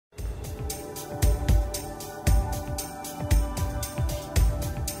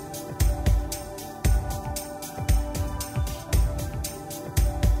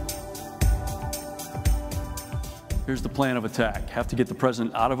Here's the plan of attack. Have to get the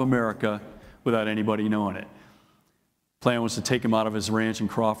president out of America without anybody knowing it. Plan was to take him out of his ranch in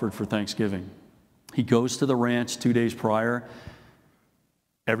Crawford for Thanksgiving. He goes to the ranch 2 days prior.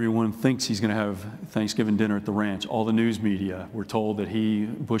 Everyone thinks he's going to have Thanksgiving dinner at the ranch. All the news media were told that he,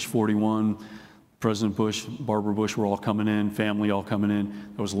 Bush 41, President Bush, Barbara Bush were all coming in, family all coming in.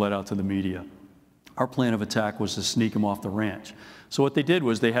 That was let out to the media. Our plan of attack was to sneak him off the ranch. So what they did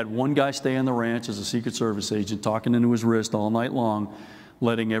was they had one guy stay on the ranch as a Secret Service agent, talking into his wrist all night long,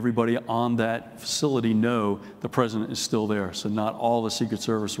 letting everybody on that facility know the president is still there. So not all the Secret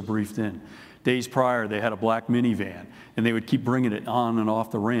Service were briefed in. Days prior, they had a black minivan, and they would keep bringing it on and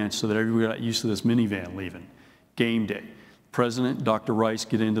off the ranch so that everybody got used to this minivan leaving. Game day. President, Dr. Rice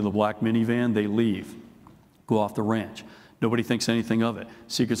get into the black minivan, they leave, go off the ranch. Nobody thinks anything of it.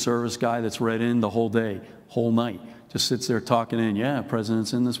 Secret Service guy that's read in the whole day, whole night, just sits there talking in, yeah,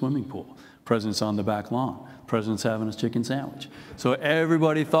 president's in the swimming pool. President's on the back lawn. President's having his chicken sandwich. So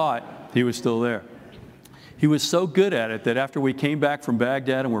everybody thought he was still there. He was so good at it that after we came back from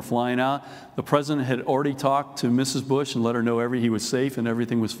Baghdad and we're flying out, the president had already talked to Mrs. Bush and let her know he was safe and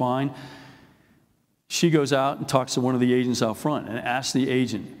everything was fine. She goes out and talks to one of the agents out front and asks the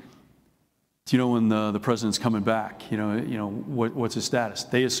agent, do you know when the president's coming back? What's his status?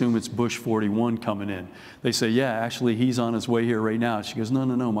 They assume it's Bush 41 coming in. They say, yeah, actually, he's on his way here right now. She goes,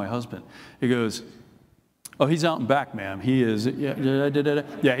 no, my husband. He goes, oh, he's out in back, ma'am. He is,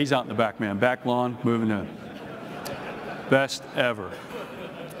 yeah, he's out in the back, ma'am. Back lawn, moving in. Best ever.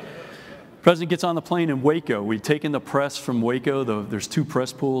 President gets on the plane in Waco. We'd taken the press from Waco. There's 2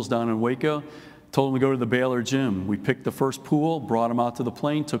 press pools down in Waco. Told them to go to the Baylor gym. We picked the first pool, brought them out to the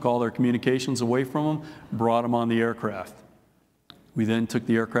plane, took all their communications away from them, brought them on the aircraft. We then took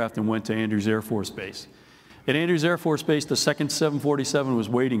the aircraft and went to Andrews Air Force Base. At Andrews Air Force Base, the second 747 was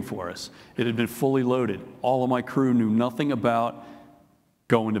waiting for us. It had been fully loaded. All of my crew knew nothing about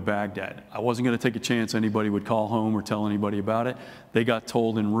going to Baghdad. I wasn't going to take a chance anybody would call home or tell anybody about it. They got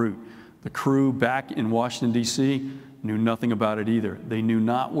told en route. The crew back in Washington, D.C., knew nothing about it either. They knew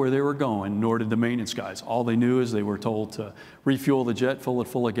not where they were going, nor did the maintenance guys. All they knew is they were told to refuel the jet, fill it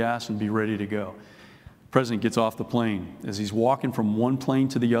full of gas, and be ready to go. The president gets off the plane. As he's walking from one plane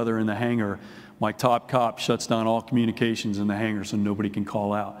to the other in the hangar, my top cop shuts down all communications in the hangar so nobody can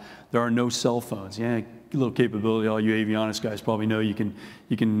call out. There are no cell phones. Yeah, a little capability. All you avionics guys probably know you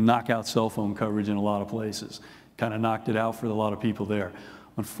can knock out cell phone coverage in a lot of places. Kind of knocked it out for a lot of people there.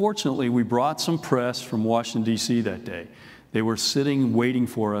 Unfortunately, we brought some press from Washington, D.C. that day. They were sitting waiting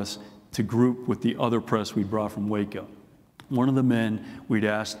for us to group with the other press we brought from Waco. One of the men, we'd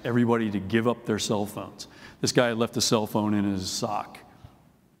asked everybody to give up their cell phones. This guy had left a cell phone in his sock.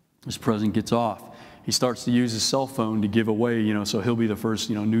 This president gets off. He starts to use his cell phone to give away, so he'll be the first,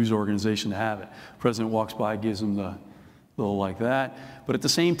 news organization to have it. President walks by, gives him the little like that. But at the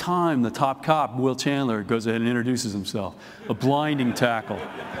same time, the top cop, Will Chandler, goes ahead and introduces himself. A blinding tackle.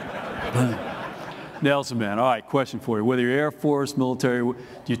 Nelson, man. All right, question for you. Whether you're Air Force, military, do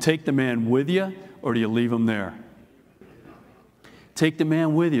you take the man with you or do you leave him there? Take the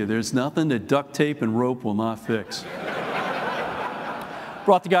man with you. There's nothing that duct tape and rope will not fix.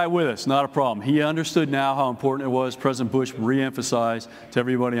 Brought the guy with us, not a problem. He understood now how important it was. President Bush re-emphasized to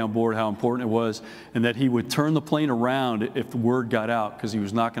everybody on board how important it was and that he would turn the plane around if the word got out because he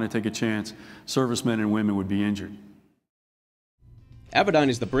was not going to take a chance servicemen and women would be injured. Avidyne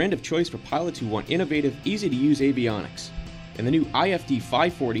is the brand of choice for pilots who want innovative, easy-to-use avionics. And the new IFD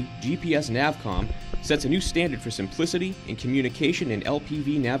 540 GPS Navcom sets a new standard for simplicity in communication and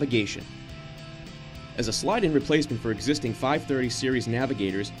LPV navigation. As a slide-in replacement for existing 530 series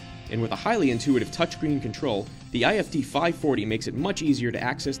navigators, and with a highly intuitive touchscreen control, the IFD 540 makes it much easier to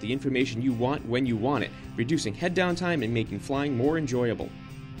access the information you want when you want it, reducing head-down time and making flying more enjoyable.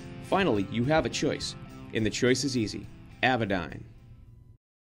 Finally, you have a choice, and the choice is easy. Avidyne.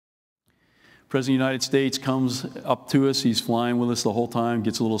 President of the United States comes up to us. He's flying with us the whole time,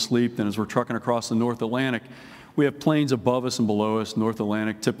 gets a little sleep. Then as we're trucking across the North Atlantic, we have planes above us and below us, North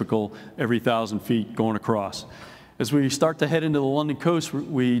Atlantic, typical every 1,000 feet going across. As we start to head into the London coast,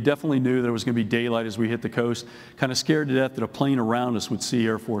 we definitely knew there was going to be daylight as we hit the coast, kind of scared to death that a plane around us would see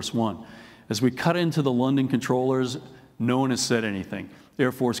Air Force One. As we cut into the London controllers, no one has said anything.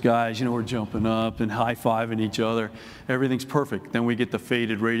 Air Force guys, we're jumping up and high-fiving each other. Everything's perfect. Then we get the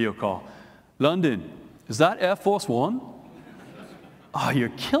faded radio call. London, is that Air Force One? Oh, you're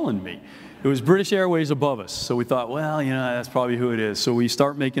killing me. It was British Airways above us, so we thought, well, that's probably who it is. So we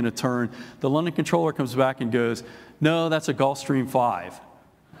start making a turn. The London controller comes back and goes, no, that's a Gulfstream 5.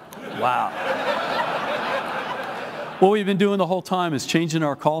 Wow. What we've been doing the whole time is changing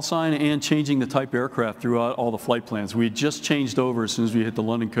our call sign and changing the type aircraft throughout all the flight plans. We had just changed over as soon as we hit the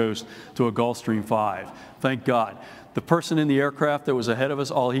London coast to a Gulfstream 5. Thank God. The person in the aircraft that was ahead of us,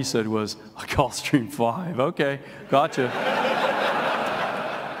 all he said was, a Gulfstream 5. Okay, gotcha.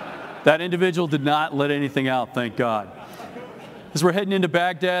 That individual did not let anything out, thank God. As we're heading into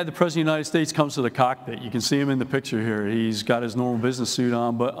Baghdad, the President of the United States comes to the cockpit. You can see him in the picture here. He's got his normal business suit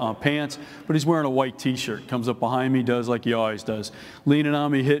on, pants, but he's wearing a white T-shirt. Comes up behind me, does like he always does. Leaning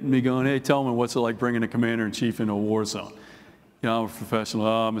on me, hitting me, going, hey, Tillman, what's it like bringing a commander-in-chief into a war zone? You know, I'm a professional.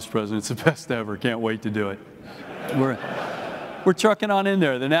 Oh, Mr. President, it's the best ever. Can't wait to do it. We're trucking on in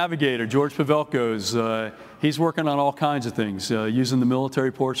there. The navigator, George Pavelko's, he's working on all kinds of things, using the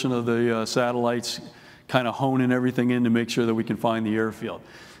military portion of the satellites, kind of honing everything in to make sure that we can find the airfield.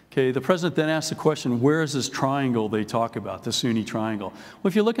 Okay, the president then asked the question, where is this triangle they talk about, the Sunni triangle? Well,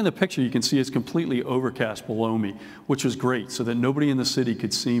 if you look in the picture, you can see it's completely overcast below me, which was great, so that nobody in the city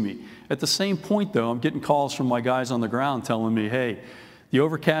could see me. At the same point, though, I'm getting calls from my guys on the ground telling me, hey, the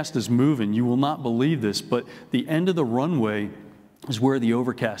overcast is moving. You will not believe this, but the end of the runway is where the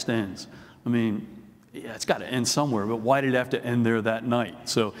overcast ends. I mean, yeah, it's got to end somewhere, but why did it have to end there that night?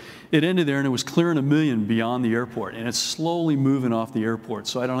 So it ended there, and it was clearing a million beyond the airport, and it's slowly moving off the airport,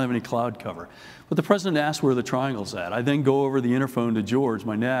 so I don't have any cloud cover. But the president asked where the triangle's at. I then go over the interphone to George,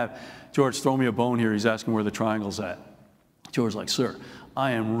 my nav. George, throw me a bone here. He's asking where the triangle's at. George's like, sir,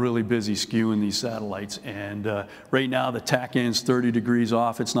 I am really busy skewing these satellites, and right now the tack end's 30 degrees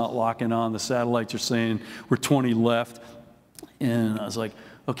off. It's not locking on. The satellites are saying we're 20 left. And I was like,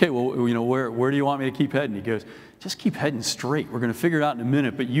 okay, well, you know, where do you want me to keep heading? He goes, just keep heading straight. We're going to figure it out in a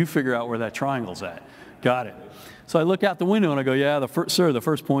minute, but you figure out where that triangle's at. Got it. So I look out the window and I go, yeah, sir, the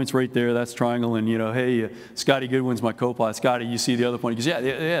first point's right there. That's triangle. And, you know, hey, Scotty Goodwin's my co-pilot. Scotty, you see the other point? He goes,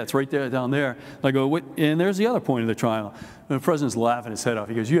 yeah, it's right there, down there. And I go, what? And there's the other point of the triangle. And the president's laughing his head off.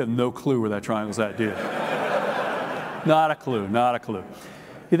 He goes, you have no clue where that triangle's at, do you? Not a clue, not a clue.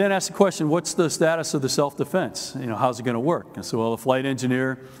 He then asked the question, what's the status of the self-defense? You know, how's it going to work? And so, well, the flight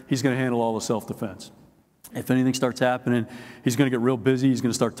engineer, he's going to handle all the self-defense. If anything starts happening, he's going to get real busy. He's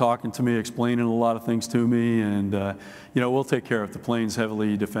going to start talking to me, explaining a lot of things to me, and, you know, we'll take care of it. The plane's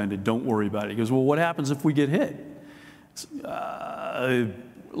heavily defended. Don't worry about it. He goes, well, what happens if we get hit?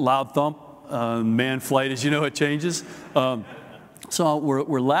 Loud thump, manned flight, as you know, it changes. So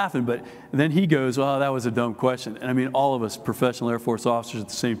we're laughing, but then he goes, oh, that was a dumb question. And I mean, all of us professional Air Force officers at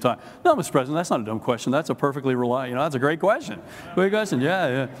the same time. No, Mr. President, that's not a dumb question. That's a perfectly reliable, you know, that's a great question. Great question,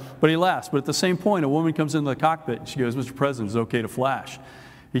 yeah. But he laughs. But at the same point, a woman comes into the cockpit and she goes, Mr. President, it's okay to flash.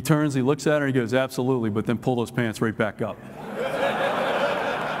 He turns, he looks at her, and he goes, absolutely, but then pull those pants right back up.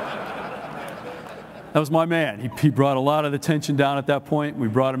 That was my man. He brought a lot of the tension down at that point. We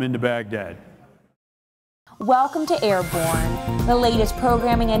brought him into Baghdad. Welcome to Airborne, the latest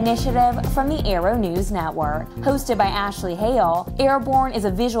programming initiative from the Aero-News network. Hosted by Ashley Hale, Airborne is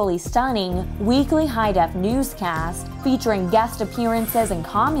a visually stunning, weekly high-def newscast featuring guest appearances and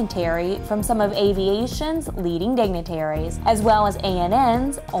commentary from some of aviation's leading dignitaries, as well as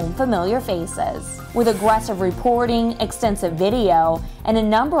ANN's own familiar faces. With aggressive reporting, extensive video, and a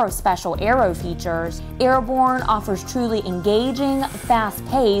number of special Aero features, Airborne offers truly engaging,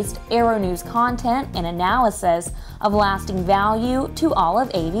 fast-paced Aero-News content and analysis of lasting value to all of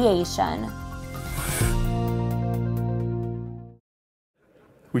aviation.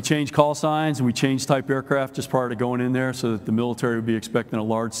 We changed call signs and we changed type aircraft just prior to going in there so that the military would be expecting a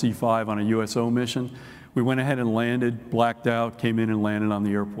large C-5 on a USO mission. We went ahead and landed, blacked out, came in and landed on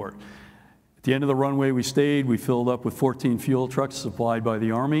the airport. At the end of the runway we stayed, we filled up with 14 fuel trucks supplied by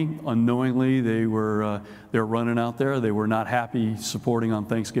the Army. Unknowingly, they were running out there. They were not happy supporting on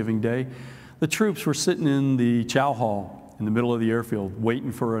Thanksgiving Day. The troops were sitting in the chow hall in the middle of the airfield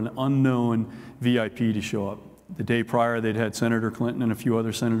waiting for an unknown VIP to show up. The day prior, they'd had Senator Clinton and a few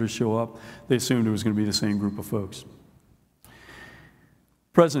other senators show up. They assumed it was going to be the same group of folks.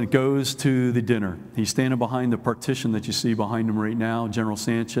 The president goes to the dinner. He's standing behind the partition that you see behind him right now. General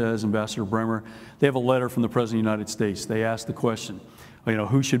Sanchez, Ambassador Bremer, they have a letter from the President of the United States. They ask the question, you know,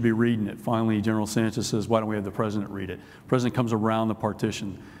 who should be reading it? Finally, General Sanchez says, why don't we have the president read it? The president comes around the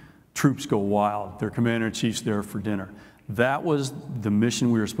partition. Troops go wild. Their commander-in-chief's there for dinner. That was the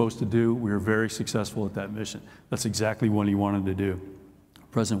mission we were supposed to do. We were very successful at that mission. That's exactly what he wanted to do. The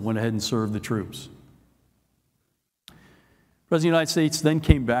president went ahead and served the troops. The President of the United States then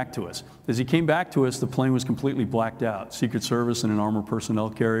came back to us. As he came back to us, the plane was completely blacked out. Secret Service and an armored personnel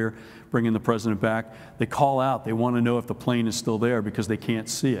carrier bringing the president back. They call out. They want to know if the plane is still there because they can't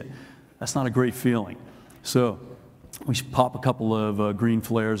see it. That's not a great feeling. So We pop a couple of green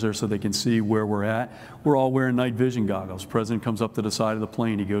flares there so they can see where we're at. We're all wearing night vision goggles. The president comes up to the side of the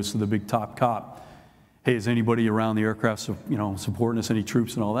plane. He goes to the big top cop. Hey, is anybody around the aircraft, supporting us, any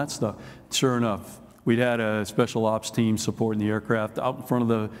troops and all that stuff? Sure enough, we'd had a special ops team supporting the aircraft. Out in front of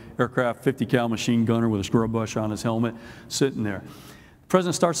the aircraft, 50 cal machine gunner with a scrub brush on his helmet, sitting there. The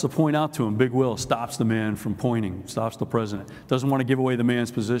president starts to point out to him. Big Will stops the man from pointing, stops the president. Doesn't want to give away the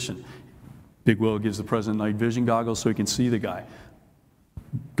man's position. Big Will gives the president night vision goggles so he can see the guy.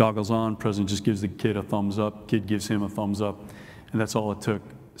 Goggles on, president just gives the kid a thumbs up, kid gives him a thumbs up, and that's all it took.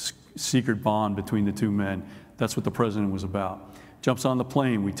 Secret bond between the two men. That's what the president was about. Jumps on the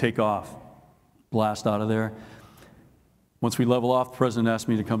plane, we take off, blast out of there. Once we level off, the president asked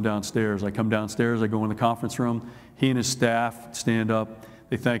me to come downstairs. I come downstairs, I go in the conference room. He and his staff stand up.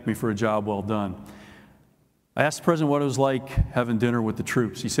 They thank me for a job well done. I asked the president what it was like having dinner with the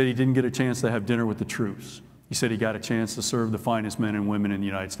troops. He said he didn't get a chance to have dinner with the troops. He said he got a chance to serve the finest men and women in the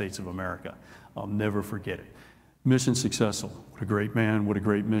United States of America. I'll never forget it. Mission successful. What a great man, what a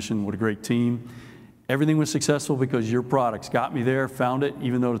great mission, what a great team. Everything was successful because your products got me there, found it,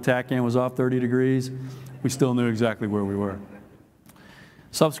 even though the TACAN was off 30 degrees, we still knew exactly where we were.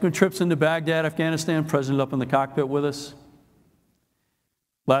 Subsequent trips into Baghdad, Afghanistan, president up in the cockpit with us.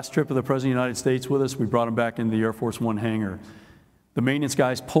 Last trip of the President of the United States with us, we brought him back into the Air Force One hangar. The maintenance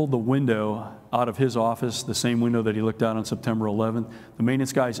guys pulled the window out of his office, the same window that he looked out on September 11th. The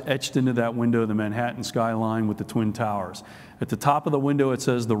maintenance guys etched into that window the Manhattan skyline with the Twin Towers. At the top of the window, it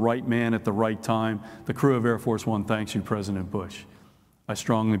says, "The right man at the right time. The crew of Air Force One thanks you, President Bush." I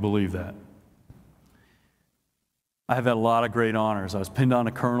strongly believe that. I have had a lot of great honors. I was pinned on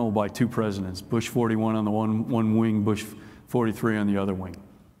a colonel by two presidents, Bush 41 on the one wing, Bush 43 on the other wing.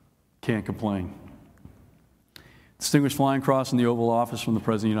 Can't complain. Distinguished Flying Cross in the Oval Office from the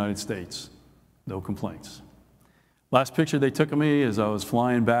President of the United States. No complaints. Last picture they took of me is I was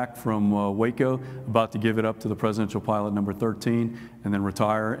flying back from Waco, about to give it up to the presidential pilot number 13, and then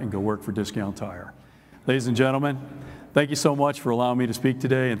retire and go work for Discount Tire. Ladies and gentlemen, thank you so much for allowing me to speak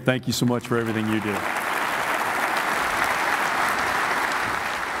today, and thank you so much for everything you do.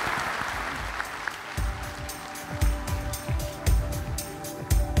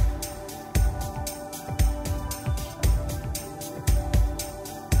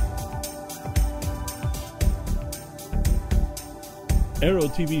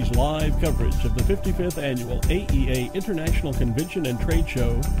 Aero-TV's live coverage of the 55th Annual AEA International Convention and Trade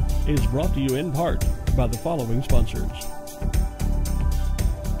Show is brought to you in part by the following sponsors.